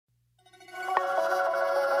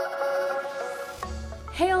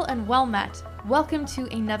Hail and well met. Welcome to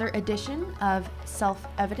another edition of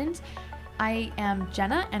Self-Evident. I am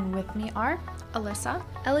Jenna, and with me are Alyssa,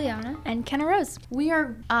 Eliana, and Kenna Rose. We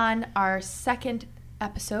are on our second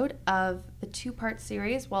episode of the two-part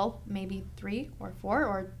series. Well, maybe 3 or 4,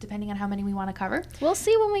 or depending on how many we want to cover. We'll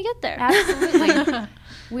see when we get there. Absolutely.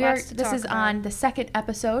 This is on the second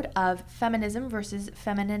episode of Feminism versus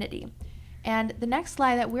Femininity. And the next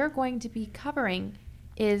slide that we're going to be covering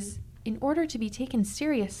is, in order to be taken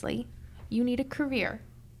seriously, you need a career,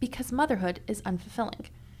 because motherhood is unfulfilling.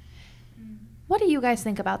 What do you guys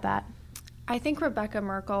think about that? I think Rebecca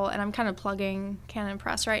Merkel, and I'm kind of plugging Canon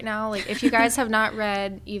Press right now, like if you guys have not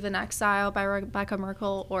read Eve in Exile by Rebecca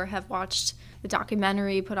Merkel or have watched the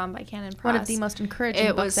documentary put on by Canon Press, One of the most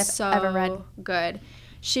encouraging books I've ever read. Good.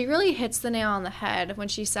 She really hits the nail on the head when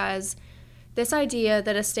she says, this idea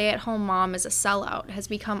that a stay-at-home mom is a sellout has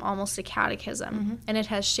become almost a catechism, and it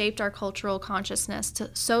has shaped our cultural consciousness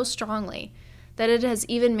so strongly that it has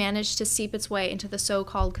even managed to seep its way into the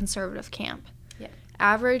so-called conservative camp. Yeah.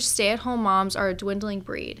 Average stay-at-home moms are a dwindling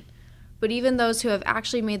breed, but even those who have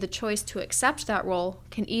actually made the choice to accept that role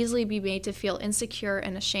can easily be made to feel insecure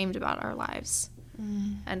and ashamed about our lives.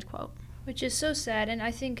 End quote. Which is so sad, and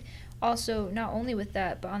I think also not only with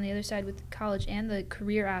that, but on the other side with college and the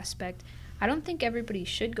career aspect, I don't think everybody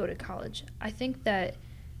should go to college. I think that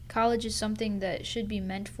college is something that should be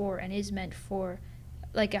meant for and is meant for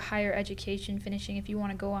like a higher education, finishing if you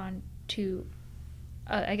want to go on to,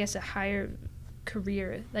 I guess, a higher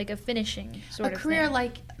career, like a finishing sort of thing. A career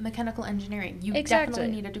like mechanical engineering. You definitely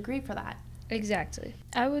need a degree for that. Exactly.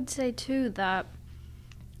 I would say, too, that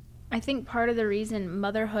I think part of the reason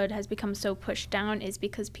motherhood has become so pushed down is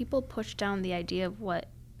because people push down the idea of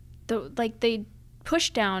they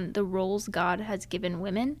push down the roles God has given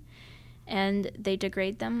women, and they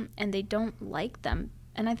degrade them, and they don't like them.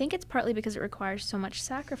 And I think it's partly because it requires so much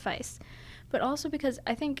sacrifice, but also because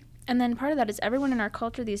I think, and then part of that is everyone in our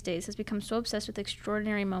culture these days has become so obsessed with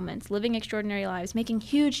extraordinary moments, living extraordinary lives, making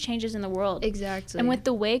huge changes in the world. Exactly. And with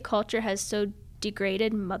the way culture has so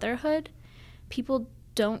degraded motherhood, people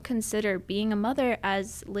don't consider being a mother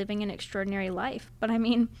as living an extraordinary life. But I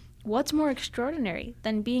mean, what's more extraordinary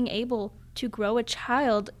than being able to grow a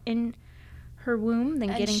child in her womb,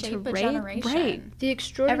 then getting to raise, right? The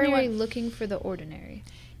extraordinary looking for the ordinary.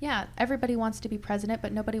 Yeah, everybody wants to be president,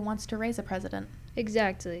 but nobody wants to raise a president.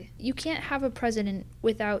 Exactly. You can't have a president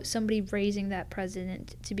without somebody raising that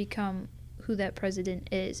president to become who that president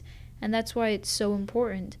is. And that's why it's so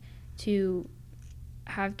important to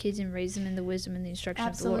have kids and raise them in the wisdom and the instruction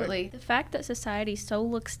of the Lord. Absolutely. The fact that society so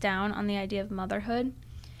looks down on the idea of motherhood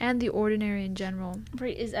and the ordinary in general,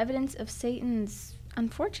 right, is evidence of Satan's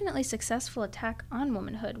unfortunately successful attack on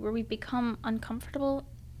womanhood, where we become uncomfortable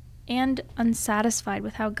and unsatisfied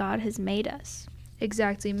with how God has made us.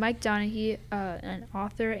 Exactly. Mike Donahue, an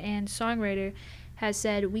author and songwriter, has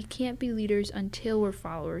said, we can't be leaders until we're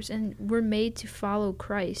followers, and we're made to follow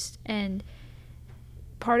Christ. And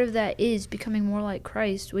part of that is becoming more like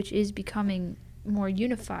Christ, which is becoming more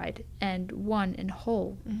unified and one and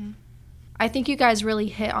whole. I think you guys really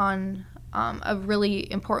hit on a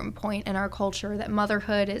really important point in our culture, that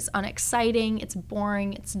motherhood is unexciting, it's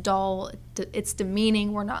boring, it's dull, it's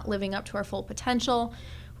demeaning, we're not living up to our full potential.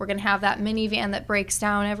 We're going to have that minivan that breaks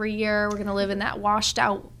down every year. We're going to live in that washed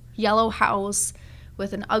out yellow house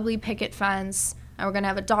with an ugly picket fence, and we're going to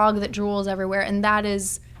have a dog that drools everywhere, and that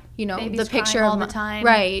is, you know, Babies the picture all of the time.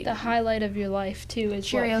 Right. The highlight of your life, too, is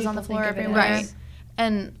Cheerios on the floor everywhere. Right.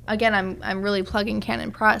 And again, I'm really plugging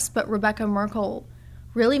Canon Press, but Rebecca Merkel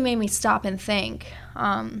really made me stop and think,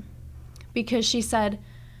 because she said,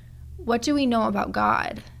 what do we know about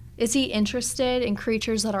God? Is he interested in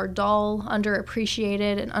creatures that are dull,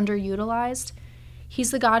 underappreciated, and underutilized? He's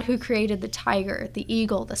the God who created the tiger, the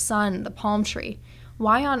eagle, the sun, the palm tree.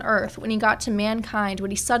 Why on earth, when he got to mankind, would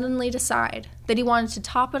he suddenly decide that he wanted to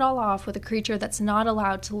top it all off with a creature that's not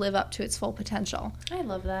allowed to live up to its full potential? I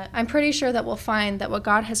love that. I'm pretty sure that we'll find that what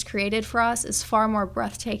God has created for us is far more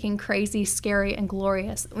breathtaking, crazy, scary, and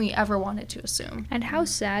glorious than we ever wanted to assume. And how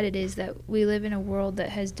sad it is that we live in a world that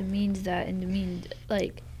has demeaned that and demeaned,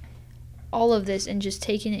 like, all of this and just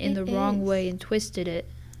taken it in the wrong way and twisted it.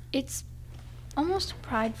 It's almost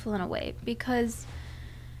prideful in a way, because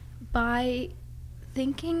by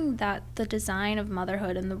thinking that the design of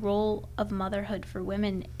motherhood and the role of motherhood for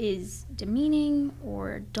women is demeaning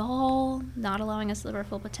or dull, not allowing us to live our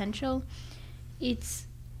full potential,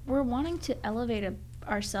 we're wanting to elevate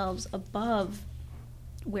ourselves above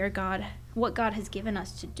what God has given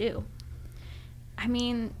us to do. I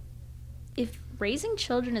mean, if raising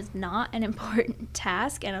children is not an important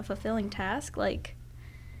task and a fulfilling task, like,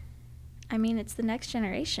 I mean, it's the next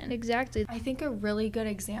generation. Exactly. I think a really good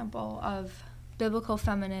example of biblical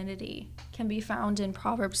femininity can be found in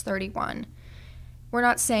Proverbs 31. We're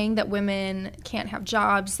not saying that women can't have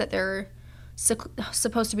jobs, that they're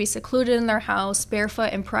supposed to be secluded in their house,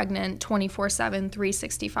 barefoot and pregnant, 24/7,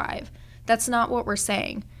 365. That's not what we're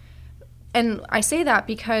saying. And I say that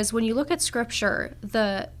because when you look at Scripture,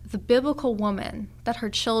 the biblical woman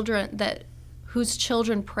whose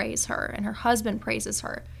children praise her and her husband praises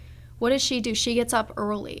her, what does she do? She gets up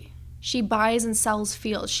early. She buys and sells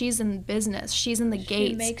fields. She's in business. She's in the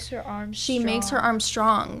gates. She makes her arms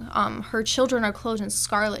strong. Her children are clothed in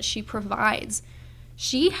scarlet. She provides.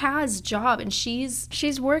 She has a job, and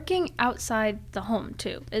she's working outside the home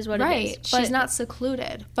too, is what it is. Right. She's not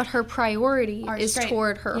secluded, but her priority is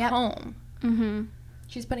toward her home. Mm-hmm.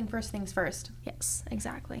 She's putting first things first. Yes,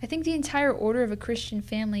 exactly. I think the entire order of a Christian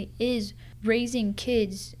family is raising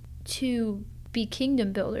kids to be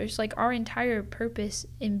kingdom builders. Like, our entire purpose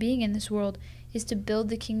in being in this world is to build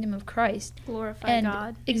the kingdom of Christ. Glorify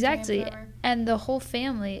God. Exactly. And the whole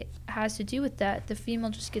family has to do with that. The female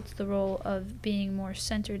just gets the role of being more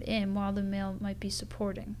centered in, while the male might be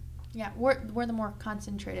supporting. Yeah, we're the more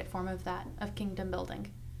concentrated form of that, of kingdom building.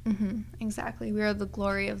 Mm-hmm. Exactly. We are the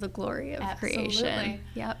glory of creation.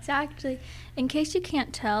 Yep. Exactly. In case you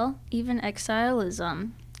can't tell, even Exile is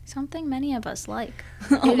something many of us like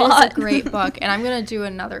It is a great book, and I'm going to do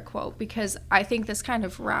another quote because I think this kind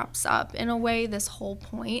of wraps up, in a way, this whole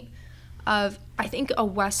point of, I think, a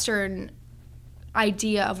Western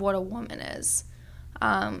idea of what a woman is.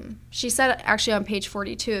 She said, actually on page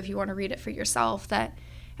 42, if you want to read it for yourself, that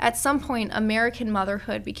at some point, American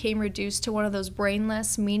motherhood became reduced to one of those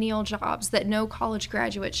brainless, menial jobs that no college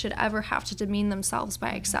graduate should ever have to demean themselves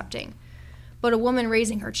by accepting. But a woman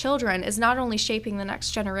raising her children is not only shaping the next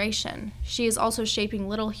generation, she is also shaping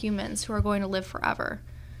little humans who are going to live forever.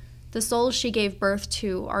 The souls she gave birth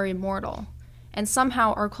to are immortal, and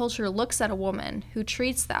somehow our culture looks at a woman who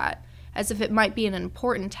treats that as if it might be an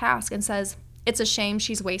important task and says, it's a shame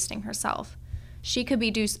she's wasting herself. She could be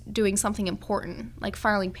doing something important, like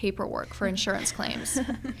filing paperwork for insurance claims.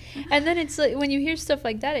 And then it's like, when you hear stuff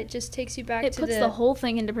like that, it just takes you back to it puts the whole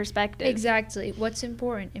thing into perspective. Exactly. What's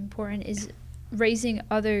important? Important is raising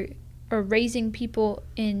people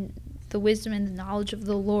in the wisdom and the knowledge of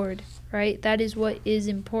the Lord, right? That is what is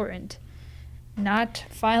important, not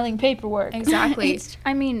filing paperwork. Exactly.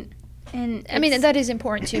 I mean, that is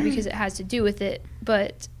important too because it has to do with it,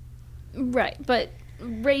 but... Right, but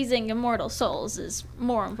raising immortal souls is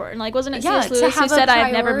more important. Like, wasn't it Yeah, C.S. Lewis who said,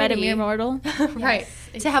 I've never met a mere mortal? Right.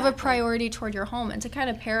 Exactly. To have a priority toward your home. And to kind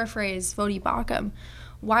of paraphrase Vodi Bakum,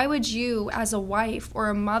 why would you, as a wife or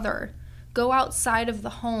a mother, go outside of the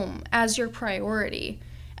home as your priority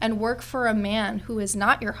and work for a man who is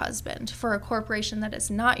not your husband, for a corporation that is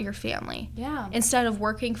not your family, instead of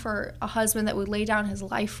working for a husband that would lay down his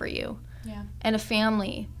life for you, and a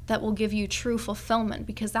family that will give you true fulfillment,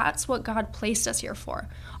 because that's what God placed us here for.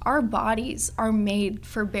 Our bodies are made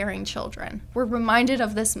for bearing children. We're reminded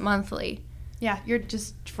of this monthly. Yeah, you're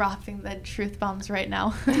just dropping the truth bombs right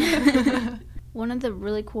now. One of the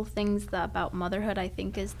really cool things about motherhood, I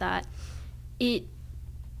think, is that it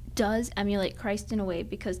does emulate Christ in a way,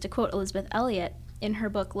 because to quote Elizabeth Elliot in her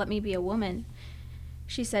book, Let Me Be a Woman,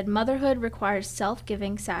 she said, motherhood requires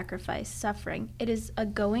self-giving, sacrifice, suffering. It is a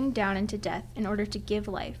going down into death in order to give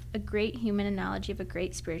life, a great human analogy of a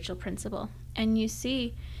great spiritual principle. And you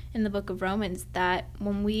see in the book of Romans that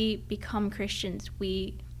when we become Christians,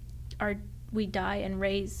 we die and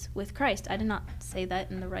raise with Christ. I did not say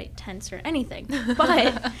that in the right tense or anything,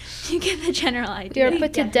 but you get the general idea. We are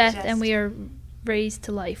put to death and we are raised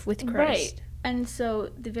to life with Christ. Right. And so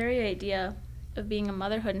the very idea of being a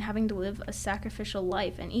motherhood and having to live a sacrificial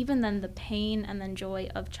life, and even then the pain and then joy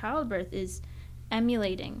of childbirth, is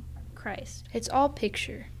emulating Christ. It's all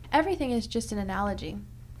picture. Everything is just an analogy.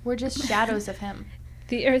 We're just shadows of him.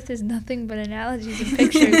 The earth is nothing but analogies and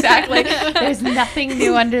pictures. Exactly. There's nothing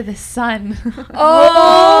new under the sun.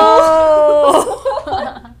 Oh!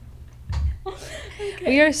 Okay.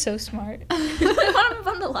 We are so smart. I want to move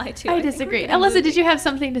on to lie too. I disagree. Alyssa, did you have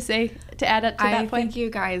something to say to add up to that point? I think you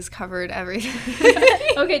guys covered everything.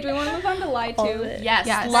 Okay, do we want to move on to lie two?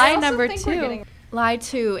 Yes. Lie number 2. Lie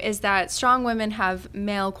 2 is that strong women have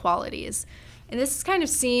male qualities. And this is kind of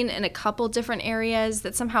seen in a couple different areas,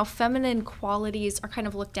 that somehow feminine qualities are kind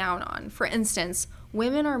of looked down on. For instance,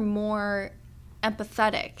 women are more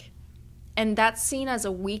empathetic, and that's seen as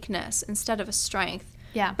a weakness instead of a strength.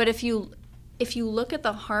 Yeah. But if you look at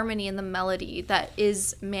the harmony and the melody that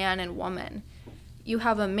is man and woman, you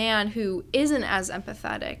have a man who isn't as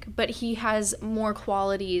empathetic, but he has more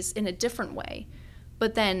qualities in a different way.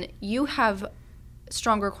 but then you have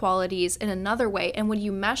stronger qualities in another way. And when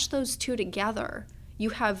you mesh those two together, you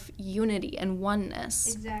have unity and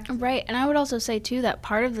oneness. Exactly. Right. And I would also say, too, that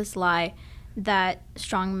part of this lie that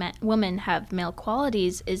strong women have male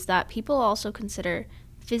qualities is that people also consider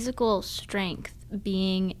physical strength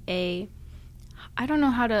being I don't know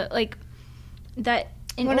how to, like, that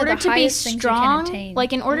in order to be strong,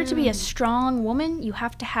 like, in order to be a strong woman, you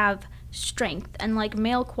have to have strength and, like,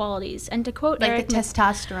 male qualities. And to quote like the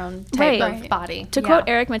testosterone type of body. To quote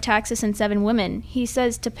Eric Metaxas in 7 Women, he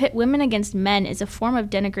says, to pit women against men is a form of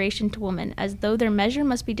denigration to women, as though their measure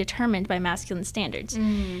must be determined by masculine standards.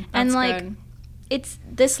 And, like, good. It's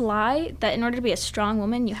this lie that in order to be a strong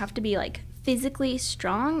woman, you have to be, like, physically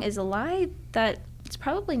strong is a lie that it's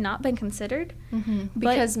probably not been considered.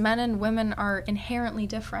 Because men and women are inherently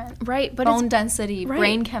different. Right. But bone density,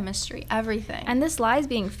 brain chemistry, everything. And this lie is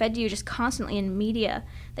being fed to you just constantly in media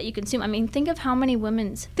that you consume. I mean, think of how many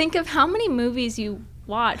movies you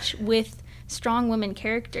watch with strong women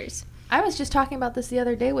characters. I was just talking about this the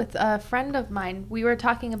other day with a friend of mine. We were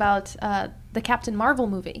talking about the Captain Marvel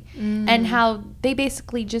movie and how they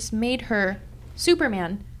basically just made her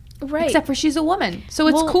Superman. Right. Except for she's a woman. So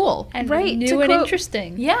it's cool. And new and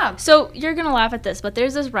interesting. Yeah. So you're going to laugh at this, but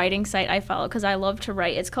there's this writing site I follow because I love to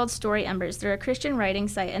write. It's called Story Embers. They're a Christian writing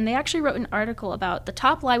site, and they actually wrote an article about the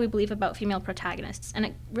top lie we believe about female protagonists. And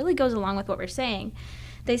it really goes along with what we're saying.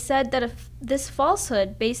 They said that if this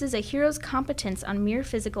falsehood bases a hero's competence on mere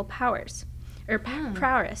physical powers, or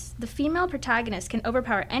prowess, the female protagonist can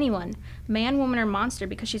overpower anyone, man, woman, or monster,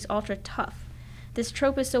 because she's ultra tough. This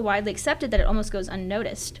trope is so widely accepted that it almost goes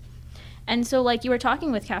unnoticed. And so, like you were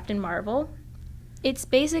talking with Captain Marvel, it's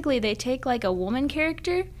basically they take, like, a woman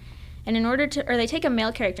character, and they take a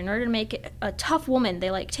male character, in order to make it a tough woman,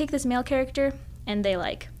 they, like, take this male character, and they,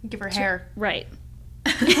 like... give her hair. Right.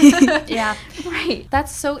 Yeah. Right.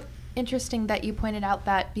 That's so interesting that you pointed out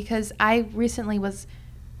that, because I recently was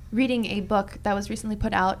reading a book that was recently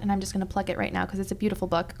put out, and I'm just going to plug it right now because it's a beautiful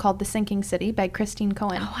book, called The Sinking City by Christine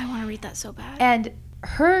Cohen. Oh, I want to read that so bad. And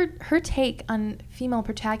her take on female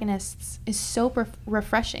protagonists is so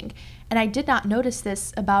refreshing, and I did not notice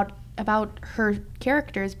this about her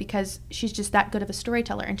characters because she's just that good of a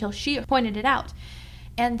storyteller until she pointed it out,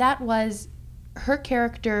 and that was her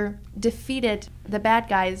character defeated the bad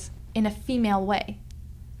guys in a female way.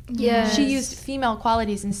 Yes. She used female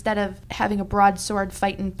qualities instead of having a broadsword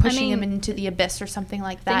fight and pushing him into the abyss or something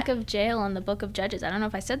like that. Think of Jael in the Book of Judges. I don't know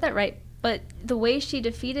if I said that right, but the way she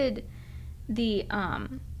defeated the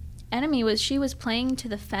enemy was she was playing to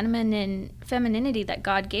the femininity that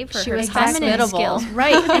God gave her. She her was feminine skills,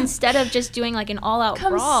 right? Instead of just doing like an all-out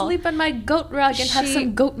brawl. Come sleep on my goat rug and have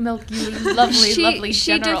some goat milk, you lovely general.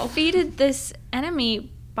 She defeated this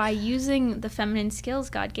enemy by using the feminine skills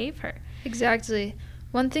God gave her. Exactly.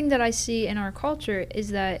 One thing that I see in our culture is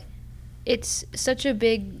that it's such a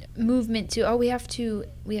big movement to we have to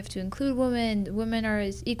include women. Women are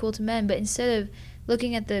as equal to men, but instead of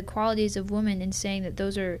looking at the qualities of women and saying that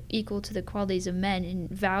those are equal to the qualities of men in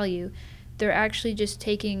value, they're actually just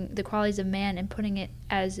taking the qualities of man and putting it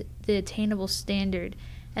as the attainable standard,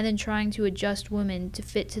 and then trying to adjust women to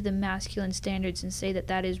fit to the masculine standards and say that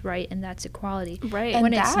that is right and that's equality. Right. And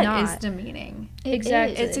when that it's not. is demeaning.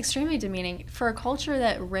 Exactly. It's extremely demeaning. For a culture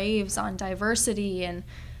that raves on diversity and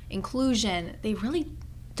inclusion, they really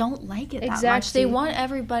don't like it that much. They want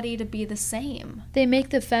everybody to be the same. They make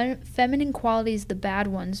the feminine qualities the bad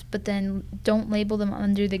ones, but then don't label them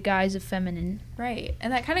under the guise of feminine. Right.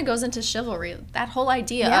 And that kind of goes into chivalry. That whole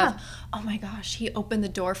idea of, oh my gosh, he opened the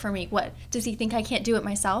door for me. What? Does he think I can't do it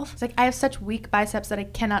myself? It's like, I have such weak biceps that I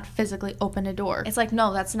cannot physically open a door. It's like,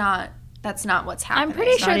 no, that's not what's happening. I'm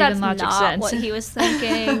pretty sure that's not what he was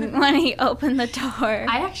thinking when he opened the door.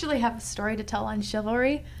 I actually have a story to tell on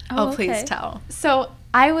chivalry. Oh, please tell. So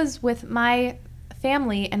I was with my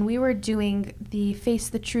family, and we were doing the Face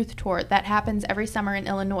the Truth tour that happens every summer in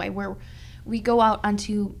Illinois, where we go out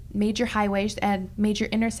onto major highways and major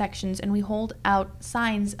intersections, and we hold out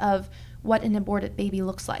signs of what an aborted baby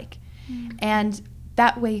looks like. And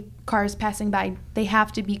that way, cars passing by, they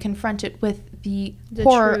have to be confronted with the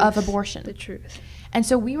horror of abortion. The truth. And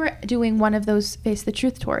so we were doing one of those Face the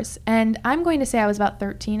Truth tours. And I'm going to say I was about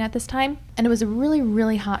 13 at this time. And it was a really,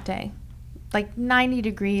 really hot day, like 90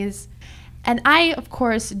 degrees. And I, of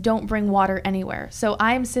course, don't bring water anywhere. So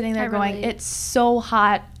I'm sitting there going, it's so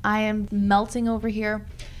hot. I am melting over here.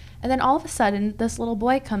 And then all of a sudden, this little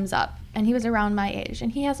boy comes up. And he was around my age.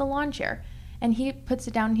 And he has a lawn chair. And he puts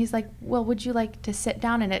it down, and he's like, well, would you like to sit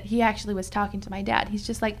down in it? He actually was talking to my dad. He's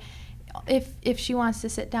just like, if she wants to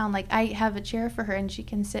sit down, like I have a chair for her and she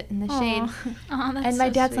can sit in the shade. That's and my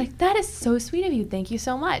so dad's sweet. like, that is so sweet of you. Thank you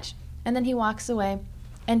so much. And then he walks away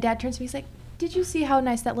and Dad turns to me. He's like, did you see how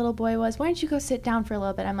nice that little boy was? Why don't you go sit down for a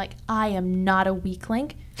little bit? I'm like, I am not a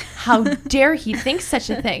weakling. How dare he think such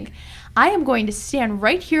a thing? I am going to stand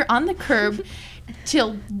right here on the curb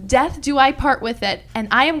till death do I part with it. And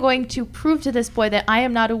I am going to prove to this boy that I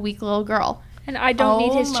am not a weak little girl. And I don't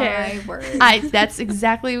need his chair. That's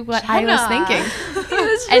exactly what I was thinking. He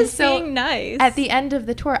was just being nice. At the end of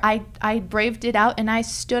the tour, I braved it out and I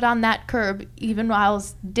stood on that curb even while I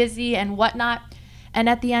was dizzy and whatnot. And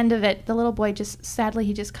at the end of it, the little boy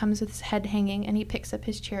he just comes with his head hanging and he picks up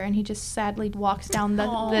his chair and he just sadly walks down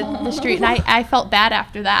the street. And I felt bad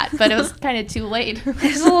after that, but it was kind of too late. It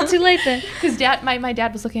was a little too late then. Because my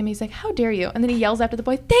dad was looking at me, he's like, how dare you? And then he yells after the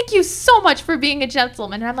boy, thank you so much for being a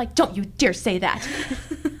gentleman. And I'm like, don't you dare say that.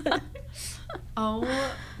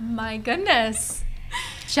 Oh my goodness.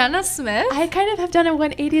 Jenna Smith? I kind of have done a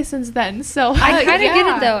 180 since then, so. I kind of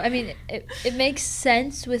get it though. I mean, it makes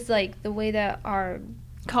sense with like the way that our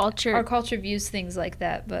culture views things like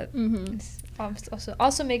that, but it's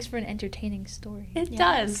also makes for an entertaining story. It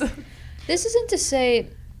does. This isn't to say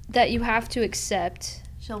that you have to accept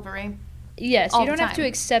chivalry. Yes, you don't have to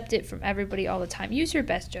accept it from everybody all the time. Use your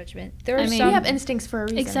best judgment. There are some we have instincts for a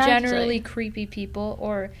reason. Generally creepy people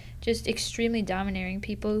or just extremely domineering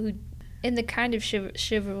people who, in the kind of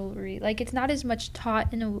chivalry, like it's not as much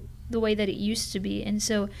taught in the way that it used to be, and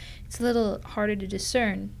so it's a little harder to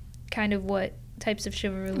discern kind of what types of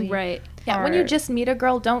chivalry. Right. Yeah, when you just meet a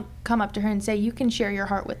girl, don't come up to her and say, you can share your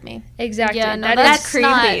heart with me. Exactly. Yeah, no, that's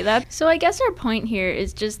creepy. So I guess our point here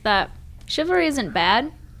is just that chivalry isn't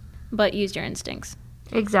bad, but use your instincts.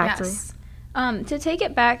 Exactly. Yes. To take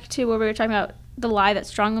it back to where we were talking about the lie that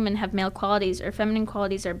strong women have male qualities or feminine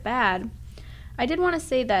qualities are bad, I did want to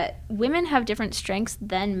say that women have different strengths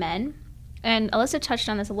than men. And Alyssa touched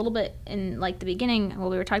on this a little bit in like the beginning while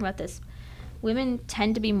we were talking about this. Women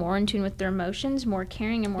tend to be more in tune with their emotions, more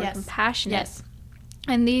caring and more compassionate. Yes.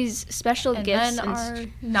 And these special gifts men are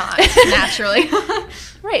not naturally.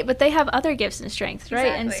 Right, but they have other gifts and strengths, right?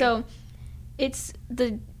 Exactly. And so it's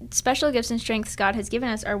the special gifts and strengths God has given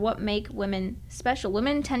us are what make women special.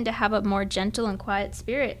 Women tend to have a more gentle and quiet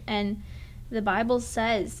spirit, and the Bible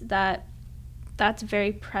says that that's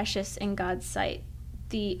very precious in God's sight.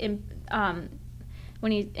 When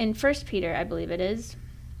he in 1 Peter, I believe it is,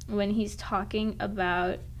 when he's talking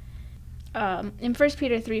about in 1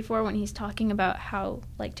 Peter 3:4, when he's talking about how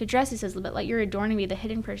like to dress, he says a little bit like you're adorning me, the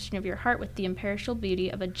hidden person of your heart, with the imperishable beauty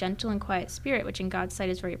of a gentle and quiet spirit, which in God's sight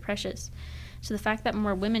is very precious. So the fact that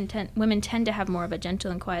more women tend to have more of a gentle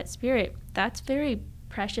and quiet spirit, that's very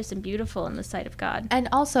precious and beautiful in the sight of God. And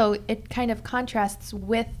also, it kind of contrasts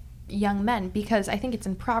with young men, because I think it's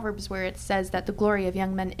in Proverbs where it says that the glory of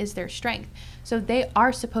young men is their strength. So they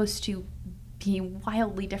are supposed to be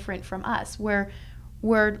wildly different from us, where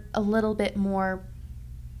we're a little bit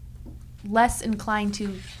less inclined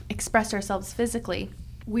to express ourselves physically.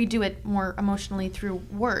 We do it more emotionally through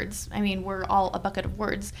words. I mean, we're all a bucket of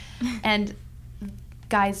words. And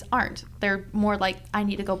guys aren't. They're more like, I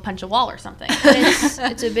need to go punch a wall or something.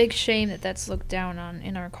 It's a big shame that that's looked down on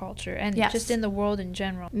in our culture and just in the world in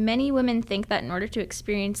general. Many women think that in order to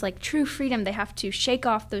experience like true freedom, they have to shake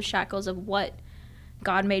off those shackles of what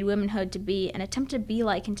God made womanhood to be and attempt to be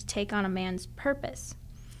like and to take on a man's purpose.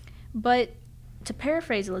 But to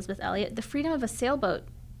paraphrase Elizabeth Elliot, the freedom of a sailboat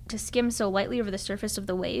to skim so lightly over the surface of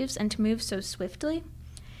the waves and to move so swiftly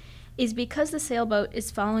is because the sailboat is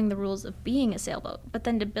following the rules of being a sailboat. But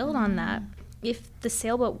then to build on that, if the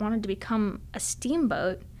sailboat wanted to become a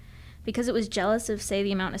steamboat because it was jealous of, say,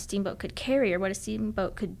 the amount a steamboat could carry or what a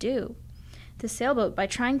steamboat could do, the sailboat, by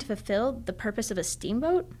trying to fulfill the purpose of a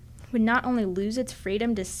steamboat, would not only lose its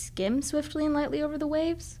freedom to skim swiftly and lightly over the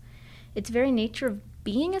waves, its very nature of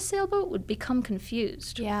being a sailboat would become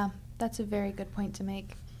confused. Yeah, that's a very good point to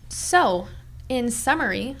make. So, in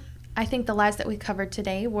summary, I think the lies that we covered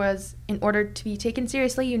today was, in order to be taken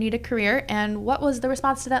seriously, you need a career. And what was the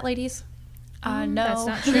response to that, ladies? No. That's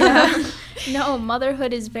not true. No,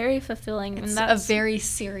 motherhood is very fulfilling. It's and that's a very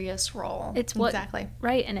serious role. It's what, exactly.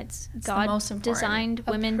 Right, and it's God the most important. Designed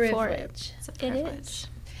women for it. It's a privilege. It is.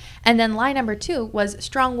 And then lie number 2 was,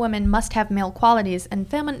 strong women must have male qualities and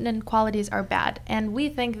feminine qualities are bad. And we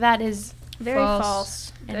think that is Very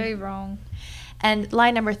false. Very wrong. And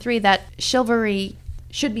lie number 3, that chivalry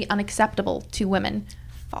should be unacceptable to women.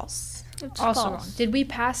 False. It's Also false. wrong. Did we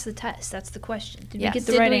pass the test? That's the question. Did Yes. we get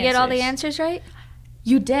the Did right we get all the answers? answers right?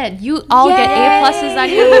 You did. You all get A+ on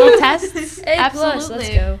your little tests. A+, let's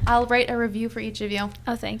go. I'll write a review for each of you.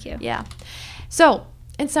 Oh, thank you. Yeah. So,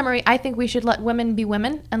 In summary, I think we should let women be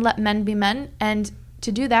women and let men be men. And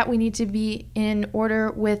to do that, we need to be in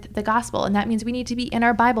order with the gospel. And that means we need to be in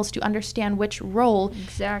our Bibles to understand which role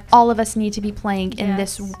all of us need to be playing in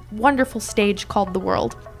this wonderful stage called the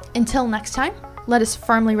world. Until next time, let us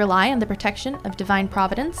firmly rely on the protection of divine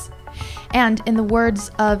providence. And in the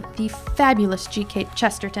words of the fabulous G.K.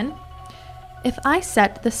 Chesterton, if I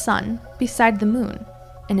set the sun beside the moon,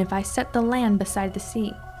 and if I set the land beside the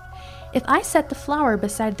sea, if I set the flower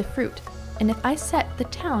beside the fruit, and if I set the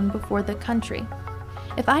town before the country,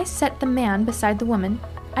 if I set the man beside the woman,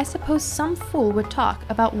 I suppose some fool would talk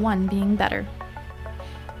about one being better.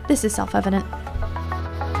 This is self-evident.